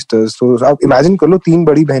 elder sisters. So आप imagine कर लो, 3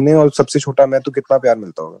 बड़ी बहनें और सबसे छोटा मैं, तो कितना प्यार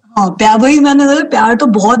मिलता होगा. हाँ, प्यार वही मैंने बोला, प्यार तो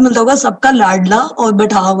बहुत मिलता होगा, सबका लाडला. और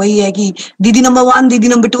बट हाँ वही है कि दीदी नंबर 1, दीदी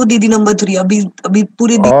नंबर 2, दीदी नंबर 3. अभी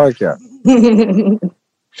पूरे और क्या.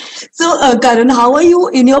 So Karan, how are you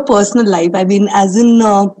in your personal life? I mean, as in,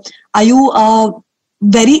 are you a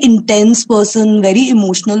very intense person, very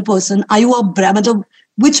emotional person? Are you मतलब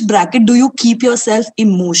which bracket do you keep yourself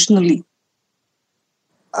emotionally?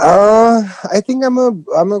 I think I'm a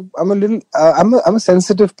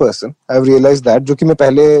sensitive person. I've realized that, जो कि मैं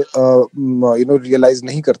पहले realize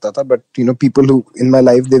नहीं करता था, but people who in my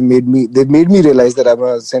life they've made me realize that I'm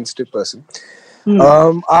a sensitive person.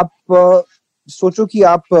 आप सोचो कि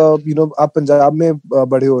आप आप पंजाब में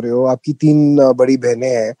बड़े हो रहे हो, आपकी 3 बड़ी बहनें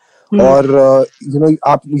हैं, और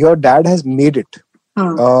आप your dad has made it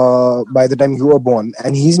by the time you were born,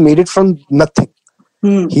 and he's made it from nothing.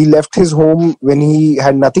 He left his home when he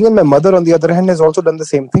had nothing, and my mother on the other hand has also done the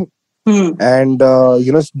same thing. And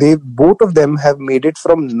they both of them have made it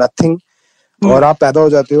from nothing. और आप पैदा हो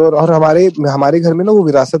जाते हो, और हमारे घर में ना वो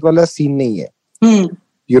विरासत वाला सीन नहीं है.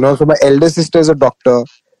 So my elder sister is a doctor.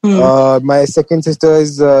 My second sister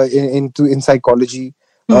is in psychology.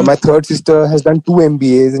 My third sister has done 2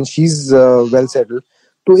 MBAs and she's well settled.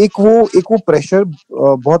 तो एक वो प्रेशर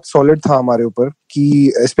बहुत सॉलिड था हमारे ऊपर,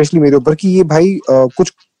 कि स्पेशली मेरे ऊपर, कि ये भाई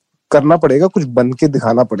कुछ करना पड़ेगा, कुछ बन के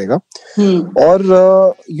दिखाना पड़ेगा. और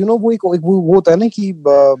वो होता है ना कि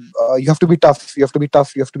you have to be tough, you have to be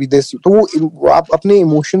tough, you have to be this. तो वो आप अपने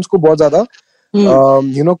इमोशंस को बहुत ज्यादा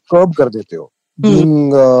कर्ब कर देते हो.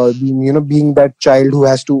 being that child who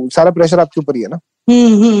has to, सारा प्रेशर आपके ऊपर ही है ना.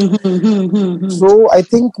 So I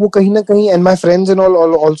think वो कहीं ना कहीं, and my friends and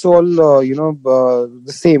all also the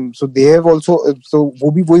same. So they have also, so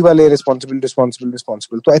वो भी वही वाले responsible.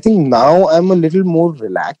 So I think now I'm a little more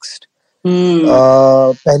relaxed.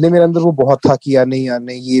 पहले मेरे अंदर वो बहुत था कि यार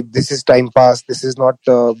नहीं ये this is time pass, this is not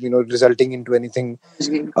resulting into anything.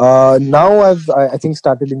 Now I think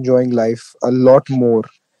started enjoying life a lot more.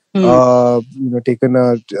 Taken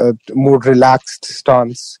a more relaxed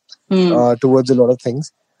stance towards a lot of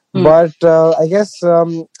things. But I guess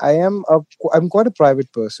I'm quite a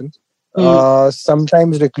private person,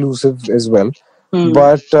 sometimes reclusive as well,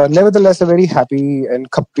 but nevertheless a very happy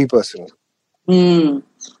and cuppy person.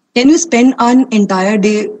 Can you spend an entire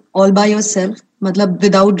day all by yourself, matlab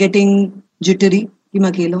without getting jittery कि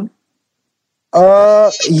मैं अकेला हूँ?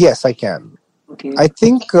 Yes, I can. Okay. I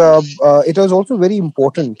think it was also very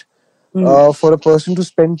important for a person to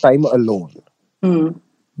spend time alone.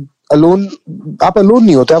 Alone, आप alone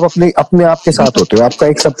नहीं होते, आप अपने आप के साथ होते हो. आपका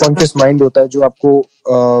एक subconscious mind होता है जो आपको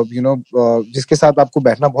जिसके साथ आपको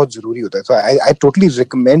बैठना बहुत जरूरी होता है. So I totally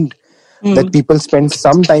recommend that people spend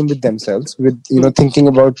some time with themselves, with thinking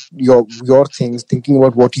about your things, thinking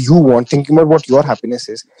about what you want, thinking about what your happiness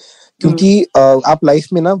is. क्योंकि आप लाइफ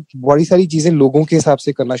में ना बड़ी सारी चीजें लोगों के हिसाब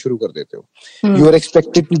से करना शुरू कर देते हो. You are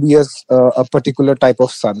expected to be a particular type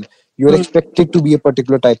of son. You are expected to be a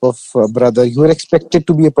particular type of brother. You are expected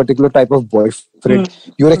to be a particular type of boyfriend.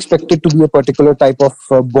 You are expected to be a particular type of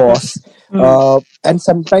boss. And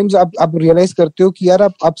sometimes आप realize करते हो कि यार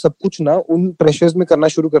आप सब कुछ ना उन pressures में करना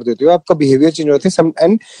शुरू कर देते हो. आपका behavior change होता है,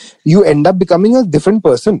 and you end up becoming a different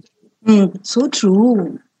person. So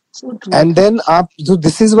true. So true. And then so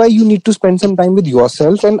this is why you need to spend some time with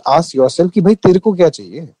yourself and ask yourself कि भाई तेरे को क्या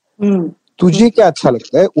चाहिए, तुझे क्या अच्छा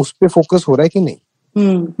लगता है, उस पे फोकस हो रहा है कि नहीं.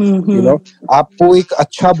 यू नो, आपको एक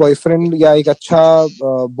अच्छा बॉयफ्रेंड या एक अच्छा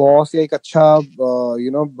बॉस या एक अच्छा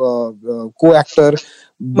यू नो को एक्टर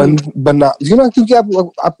बनना, यू नो, क्योंकि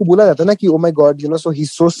आपको बोला जाता है ना कि oh my God, you know, so he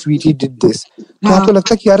so sweet, he did this, तो आपको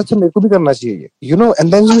लगता है कि यार अच्छा मेरे को भी करना चाहिए, you know,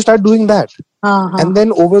 and then you start doing that, and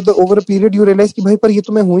then over a period you realise कि भाई पर ये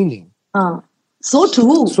तो मैं हूं ही नहीं. So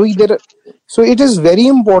true. So it is very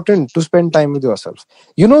important to spend time with yourself.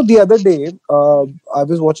 You know, the other day I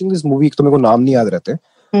was watching this movie, तो मेरे को नाम नहीं याद रहते.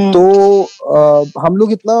 तो हम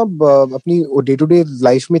लोग इतना अपनी डे टू डे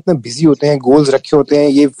लाइफ में इतना बिजी होते हैं, गोल्स रखे होते हैं,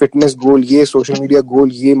 ये फिटनेस गोल, ये सोशल मीडिया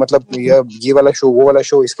गोल, ये मतलब ये वाला शो, वो वाला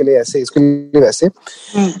शो, इसके लिए ऐसे, इसके लिए वैसे.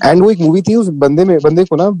 एंड वो एक मूवी थी, उस बंदे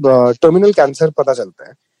को ना टर्मिनल कैंसर पता चलता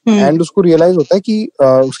है. एंड उसको रियलाइज होता है कि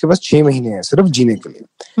उसके पास 6 महीने हैं सिर्फ जीने के लिए.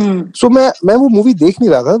 सो मैं वो मूवी देख नहीं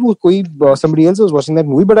रहा था, वो कोई somebody else was watching that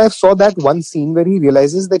movie, but I saw that one scene where he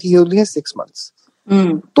realizes that he only has 6 months.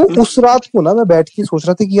 तो उस रात को ना मैं बैठ के सोच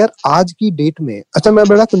रहा था कि यार आज की डेट में, अच्छा मैं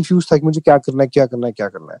बड़ा कंफ्यूज था कि मुझे क्या करना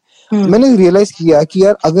है. मैंने रियलाइज किया कि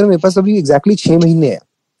यार अगर मेरे पास अभी एग्जैक्टली 6 महीने हैं,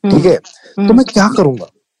 ठीक है, तो मैं क्या करूंगा.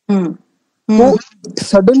 तो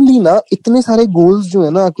सडनली ना इतने सारे गोल्स जो है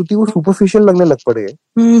ना क्योंकि वो सुपरफिशियल लगने लग पड़े.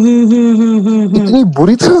 इतनी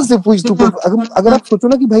बुरी तरह से पूछ, अगर आप सोचो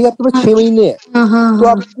ना कि भाई आपके पास 6 महीने हैं, तो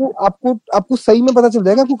आपको सही में पता चल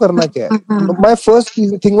जाएगा आपको करना क्या है. माय फर्स्ट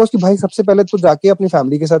थिंग वाज कि भाई सबसे पहले तो जाके अपनी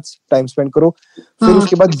फैमिली के साथ टाइम स्पेंड करो, फिर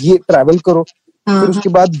उसके बाद ये ट्रैवल करो, फिर उसके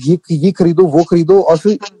बाद ये खरीदो, वो खरीदो, और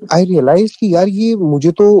फिर आई रियलाइज कि यार ये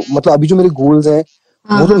मुझे तो मतलब अभी जो मेरे गोल्स हैं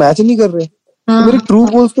वो तो मैच नहीं कर रहे. तो मेरे ट्रू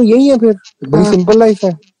गोल्स तो यही है, फिर बड़ी सिंपल लाइफ है.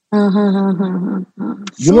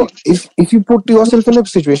 You know, if you put yourself in a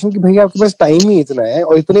situation कि भाई आपके पास टाइम ही इतना है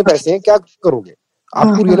और इतने पैसे हैं, क्या करोगे,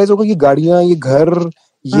 आपको रियलाइज होगा ये गाड़ियां, ये घर,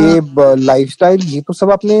 ये लाइफस्टाइल, ये तो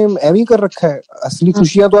सब आपने एम ही कर रखा है. असली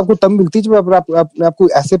खुशियां तो आपको तब मिलती है जब आप अपने आपको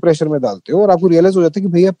ऐसे प्रेशर में डालते हो और आपको रियलाइज हो जाता है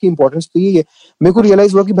कि भाई आपकी इंपॉर्टेंस तो यही है. मेरे को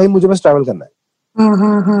रियलाइज हुआ कि भाई मुझे बस ट्रैवल करना है.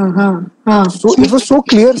 So it was so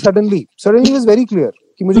clear, suddenly was very clear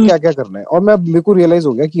कि मुझे क्या क्या करना है, और मेरे को रियलाइज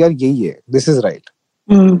हो गया कि यार यही है, दिस इज राइट.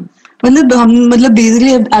 मतलब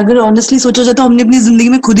बेसिकली अगर ऑनेस्टली सोचा जाए तो हमने अपनी जिंदगी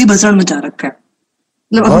में खुद ही भसड़ मचा रखा है,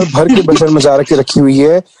 भर के भसड़ मचा रखी हुई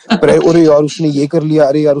है. अरे यार उसने ये कर लिया,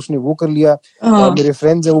 अरे यार उसने वो कर लिया. और मेरे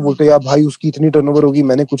फ्रेंड्स हैं वो बोलते हैं यार भाई उसकी इतनी टर्नओवर होगी,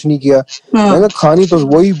 मैंने कुछ नहीं किया. मैंने खानी तो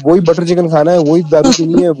वही बटर चिकन खाना है, वही दारू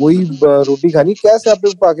पीनी है, वही रोटी खानी, कैसे आप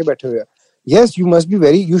लोग आके बैठे हुए हैं. Yes,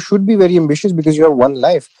 you should be very ambitious because you have one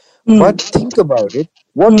life. But think about it.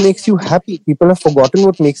 What makes you happy? People have forgotten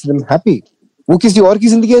what makes them happy. वो किसी और की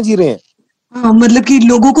जिंदगियां जी रहे हैं. मतलब कि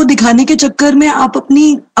लोगों को दिखाने के चक्कर में आप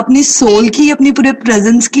अपनी सोल की, अपनी पूरे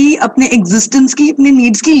प्रेजेंस की, अपने एग्जिस्टेंस की, अपनी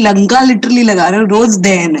नीड्स की लंका लिटरली लगा रहे हो रोज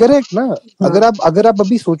दिन. करेक्ट ना. अगर आप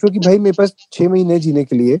अभी सोचो कि भाई मेरे पास 6 महीने जीने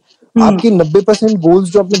के लिए, आपके 90% गोल्स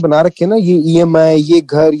जो आपने बना रखे हैं ना, ये EMI, ये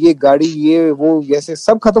घर, ये गाड़ी, ये वो, ऐसे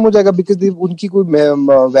सब खत्म हो जाएगा बिकॉज उनकी कोई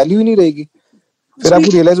वैल्यू ही नहीं रहेगी. फिर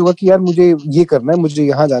आपको रियलाइज होगा कि यार मुझे ये करना है, मुझे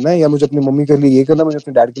यहाँ जाना है, या मुझे अपनी मम्मी के लिए ये करना है, मुझे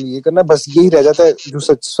अपने डैड के लिए ये करना है, बस यही रह जाता है जो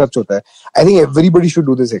सच होता है. I think everybody should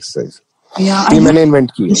do this exercise. ये मैंने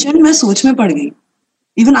इन्वेंट की है. मैं सोच में पड़ गई.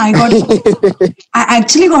 Even I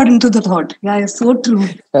actually got into the thought. Yeah, it's so true.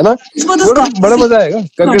 है ना? बड़ा मजा आएगा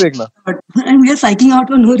करके देखना. And we are psyching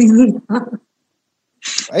out for no reason.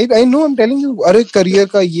 I know, I'm telling you. अरे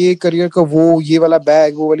करियर का वो, ये वाला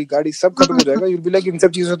बैग, वो वाली गाड़ी, सब खत्म हो जाएगा. You'll be like इन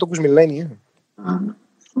सब चीजों से तो कुछ मिलना ही नहीं है.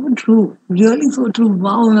 So true, really so true.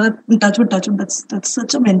 Wow, touch wood. That's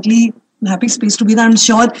such a mentally happy space to be there. I'm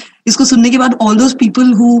sure इसको सुनने के बाद all those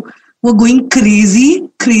people who were going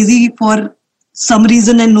crazy for some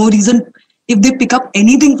reason and no reason, if they pick up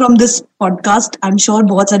anything from this podcast, I'm sure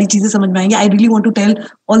बहुत सारी चीजें समझ में आएंगी. I really want to tell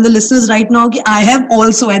all the listeners right now कि I have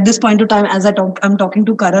also at this point of time as I'm talking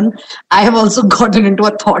to Karan, I have also gotten into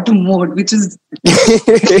a thought mode which is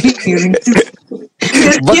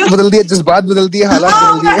वक्त बदल दिया, जज्बात बदल दिए, हालात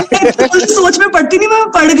बदल दिए. सोच में पड़ती नहीं, मैं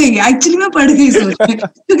पढ़ गई. एक्चुअली मैं पढ़ गई सोच में,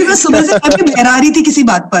 क्योंकि मैं सुबह से काफी बहरा रही थी किसी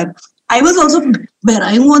बात पर. I was also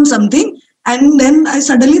बहराई on something. And then I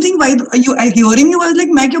suddenly think, why you hearing you? I was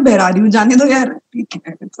like, मैं क्यों बहरा रही हूँ, जाने दो यार.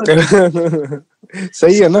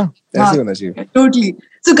 सही है ना, ऐसे होना चाहिए. Totally.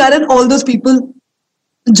 So Karan, all those people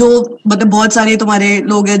जो मतलब बहुत सारे तुम्हारे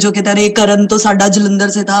लोग हैं जो कहते हैं करण तो साडा जलंधर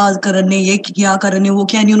से था, करण ने ये किया, करण ने वो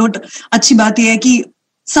किया. यू नो, अच्छी बात यह है कि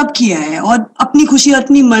सब किया है और अपनी खुशी और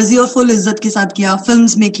अपनी मर्जी और फुल इज्जत के साथ किया.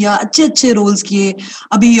 फिल्म्स में किया, अच्छे रोल्स किए.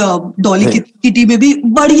 अभी डॉली किटी में भी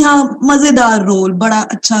बढ़िया मजेदार रोल, बड़ा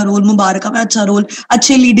अच्छा रोल. मुबारका में अच्छा रोल,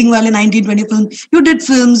 अच्छे लीडिंग वाले 1920 film. You did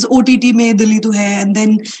films, OTT में दिल्ली तो है, and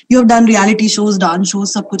then you have done reality shows, dance shows,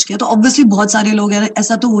 सब कुछ किया. तो ऑब्वियसली बहुत सारे लोग हैं,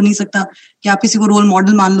 ऐसा तो हो नहीं सकता कि आप किसी को रोल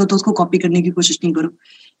मॉडल मान लो तो उसको कॉपी करने की कोशिश नहीं करो.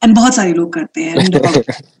 एंड बहुत सारे लोग करते हैं and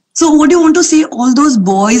so what do you want to say all those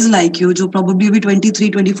boys like you जो probably अभी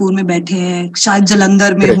 23-24 में बैठे हैं, शायद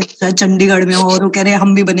जलंधर में हो, शायद चंडीगढ़ में हो, और वो कह रहे हैं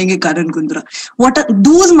हम भी बनेंगे करण कुंद्रा. What are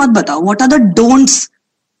those, मत बताओ, what are the don'ts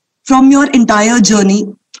from your entire journey?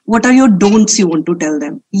 What are your don'ts you want to tell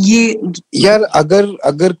them? ये यार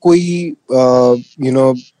अगर कोई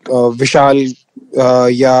विशाल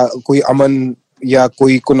या कोई अमन या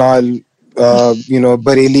कोई कुणाल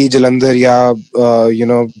बरेली जलंधर या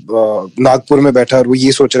नागपुर में बैठा और वो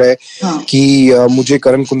ये सोच रहा है कि मुझे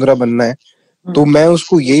करण कुंद्रा बनना है, तो मैं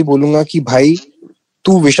उसको यही बोलूंगा कि भाई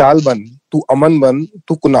तू विशाल बन, तू अमन बन,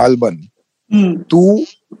 तू कुणाल बन, तू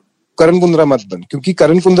करण कुंद्रा मत बन. क्योंकि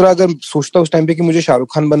करण कुंद्रा अगर सोचता उस टाइम पे कि मुझे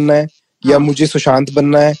शाहरुख खान बनना है या मुझे सुशांत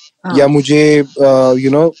बनना है या मुझे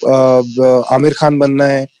आमिर खान बनना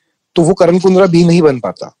है, तो वो करण कुंद्रा भी नहीं बन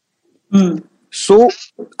पाता. So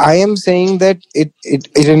I am saying that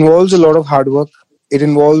it involves a lot of hard work. It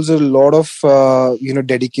involves a lot of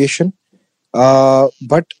dedication.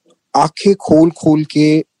 But आंखें खोल के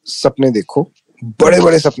सपने देखो,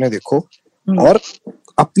 बड़े सपने देखो और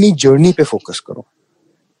अपनी जर्नी पे फोकस करो.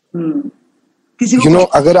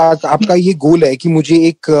 अगर आपका ये गोल है कि मुझे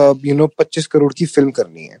एक 25 करोड़ की फिल्म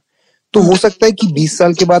करनी है, तो हो सकता है कि 20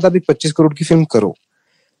 साल के बाद आप एक 25 करोड़ की फिल्म करो,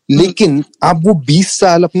 लेकिन आप वो 20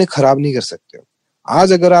 साल अपने खराब नहीं कर सकते हो.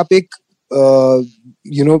 आज अगर आप एक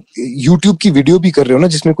YouTube की वीडियो भी कर रहे हो ना,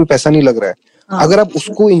 जिसमें कोई पैसा नहीं लग रहा है, अगर आप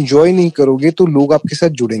उसको एंजॉय नहीं करोगे तो लोग आपके साथ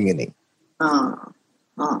जुड़ेंगे नहीं.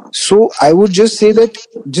 So I would just say that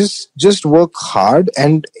just work hard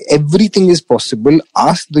and everything is possible.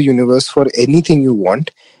 Ask the universe for anything you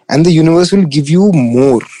want and the universe will give you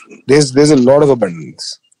more. There's a lot of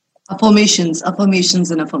abundance. Affirmations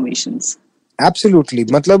and affirmations. Absolutely.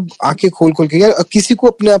 मतलब आंखें खोल के यार किसी को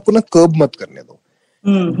अपने आप को ना कर्ब मत करने दो.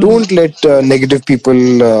 Don't let negative people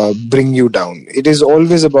bring you down. It is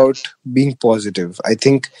always about being positive. I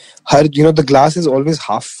think the glass is always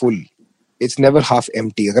half full. It's never half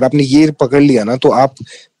empty. अगर आपने ये पकड़ लिया ना, तो आप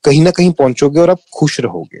कहीं ना कहीं पहुंचोगे और आप खुश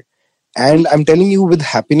रहोगे. And I'm telling you, with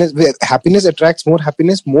happiness attracts more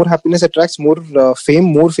happiness. More happiness attracts more fame.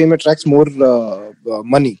 More fame attracts more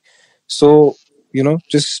money. So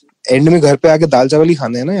just end में घर पे आके दाल चावल ही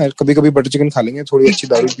खाने हैं ना यार. कभी कभी बटर चिकन खा लेंगे, थोड़ी अच्छी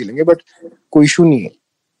दारू पी लेंगे, बट कोई इशू नहीं है.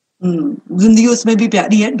 जिंदगी उसमें भी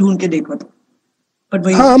प्यारी है, ढूंढ के देखो तो.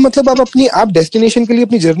 हाँ, मतलब आप डेस्टिनेशन के लिए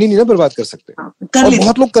अपनी जर्नी नहीं ना बर्बाद कर सकते. और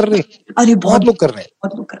बहुत लोग कर रहे हैं. अरे बहुत लोग कर रहे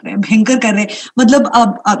हैं, भयंकर कर रहे हैं. मतलब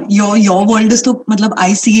अब योर वर्ल्ड इज तो मतलब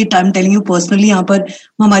आई see it, I am telling you personally. यहाँ पर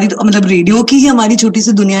हमारी तो मतलब रेडियो की ही हमारी छोटी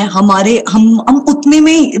सी दुनिया है. हम उतने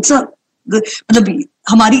में इट्स मतलब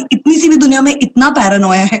हमारी इतनी सी भी दुनिया में इतना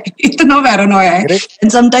पैरानोया है.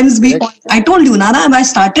 And sometimes I told you ना, I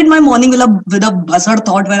started my morning with a buzzard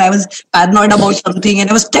thought where I was paranoid about something and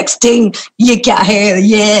I was texting ये क्या है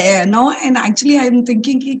ये no, and actually I am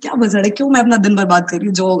thinking कि क्या buzzard है, क्यों मैं अपना दिन बर्बाद कर रही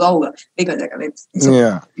हूँ. जो होगा देखा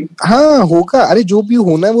जाएगा. हाँ होगा. अरे जो भी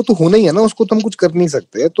होना है वो तो होना ही है ना, उसको तो हम कुछ कर नहीं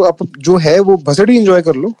सकते. तो आप जो है वो buzzard ही एंजॉय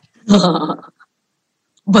कर लो.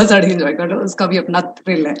 बस एंजॉय करो, उसका भी अपना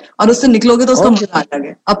थ्रिल है और उससे निकलोगे तो उसका मजा आ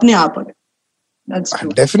जाएगा अपने आप.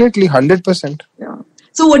 Definitely 100%.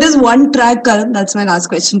 So what is one track, Karan? That's my last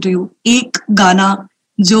question to you. एक गाना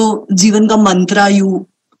जो जीवन का मंत्रा you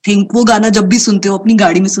think, वो गाना जब भी सुनते हो, अपनी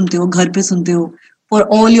गाड़ी में सुनते हो, घर पे सुनते हो, for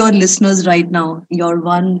all your listeners right now, your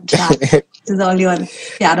one track, this is all your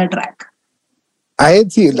प्यारा track.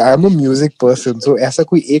 I'm a music person, so ऐसा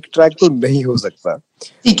कोई एक ट्रैक तो नहीं हो सकता.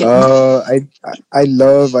 I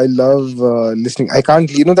love listening. I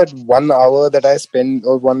can't, that 1 hour that I spend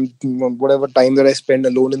or whatever time that I spend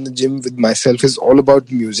alone in the gym with myself is all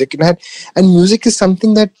about music. And music is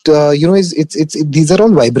something that it's these are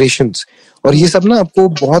all vibrations. और ये सब ना आपको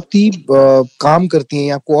बहुत ही काम करती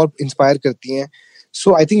हैं, आपको और इंस्पायर करती हैं.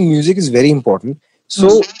 So I think music is very important. So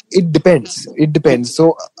it depends. So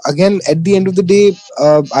again, at the end of the day,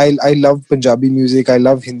 I love Punjabi music, I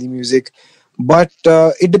love Hindi music, but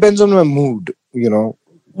it depends on my mood,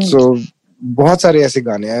 So बहुत सारे ऐसे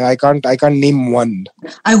गाने हैं. I can't name one.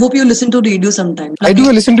 I hope you listen to radio sometime. I do.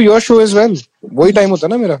 I listen to your show as well. वही time होता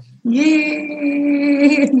है ना मेरा.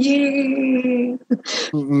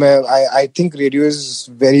 I think radio is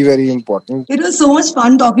very, very important. It was so much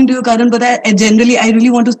fun talking to you, Karan. But I really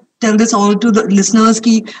want to tell this all to the listeners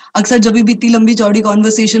कि अक्सर जब भी इतनी लंबी चौड़ी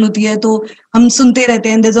conversation होती है तो हम सुनते रहते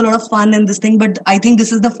हैं. There's a lot of fun in this thing, but I think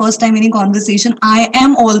this is the first time in a conversation I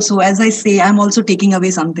am also, as I say, I'm also taking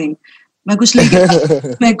away something. मैं कुछ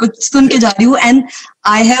मैं कुछ सुन के जा रही हूँ, and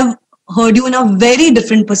I have heard you in a very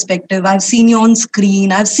different perspective. I've seen you on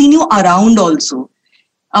screen. I've seen you around also.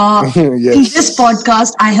 Yes. In this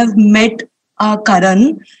podcast, I have met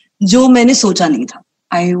Karan, जो मैंने सोचा नहीं था.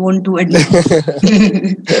 I want to admit.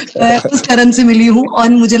 मैं उस करण से मिली हूँ और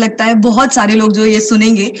मुझे लगता है बहुत सारे लोग जो ये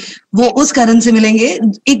सुनेंगे वो उस करण से मिलेंगे,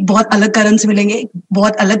 एक बहुत अलग करण से मिलेंगे,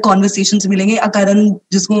 बहुत अलग कॉन्वर्सेशन से मिलेंगे। करण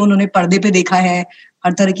जिसको उन्होंने पर्दे पे देखा है,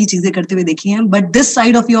 हर तरह की चीजें करते हुए देखी हैं, but this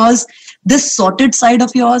side of yours, this sorted side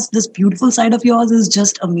of yours, this beautiful side of yours is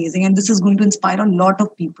just amazing, and this is going to inspire a lot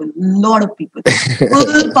of people.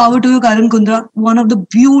 Full power to you, Karan Kundra. One of the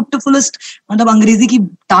beautifulest, मतलब अंग्रेजी की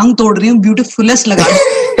टांग तोड़ रही हूँ, beautifulest लगा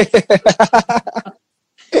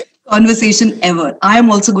conversation ever. I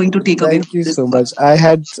am also going to take away. Thank you so much. I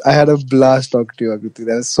had a blast talking to you, Akriti.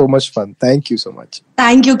 That was so much fun. Thank you so much.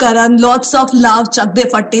 Thank you, Karan. Lots of love. Chak de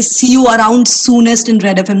fatte. See you around soonest in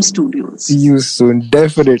Red FM studios. See you soon.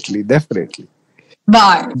 Definitely.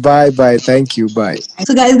 Bye. Bye. Thank you. Bye.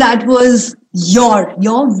 So guys, that was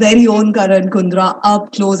your very own Karan Kundra,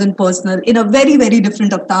 up close and personal, in a very, very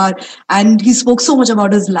different avatar. And he spoke so much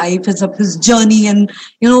about his life, his journey, and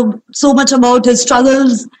so much about his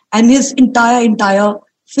struggles and his entire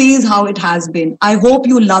phase, how it has been. I hope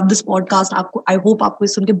you love this podcast. I hope आपको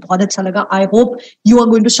सुन के बहुत अच्छा लगा. I hope you are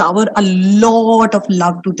going to shower a lot of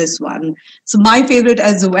love to this one. So my favorite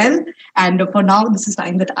as well. And for now, this is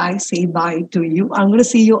time that I say bye to you. I'm going to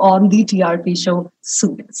see you on the TRP show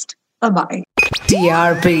soonest. Bye-bye.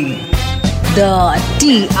 TRP. The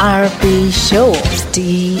TRP show.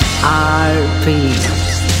 TRP.